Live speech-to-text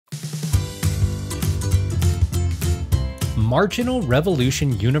Marginal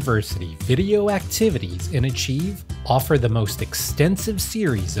Revolution University video activities in Achieve offer the most extensive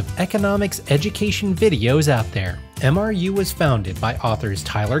series of economics education videos out there. MRU was founded by authors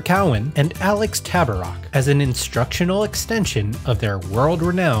Tyler Cowen and Alex Tabarrok as an instructional extension of their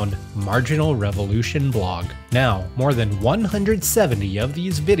world-renowned Marginal Revolution blog. Now, more than 170 of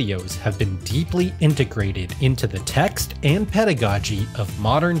these videos have been deeply integrated into the text and pedagogy of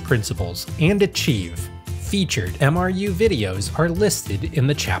modern principles and Achieve. Featured MRU videos are listed in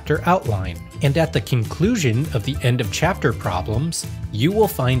the chapter outline, and at the conclusion of the end of chapter problems, you will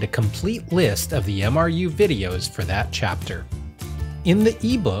find a complete list of the MRU videos for that chapter. In the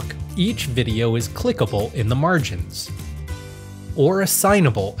ebook, each video is clickable in the margins, or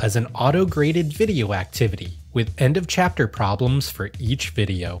assignable as an auto-graded video activity, with end of chapter problems for each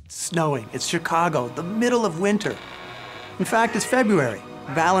video. It's snowing, it's Chicago, the middle of winter. In fact, it's February,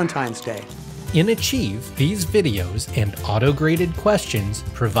 Valentine's Day. In Achieve, these videos and auto-graded questions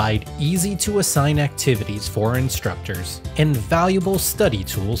provide easy-to-assign activities for instructors and valuable study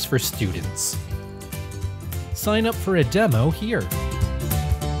tools for students. Sign up for a demo here.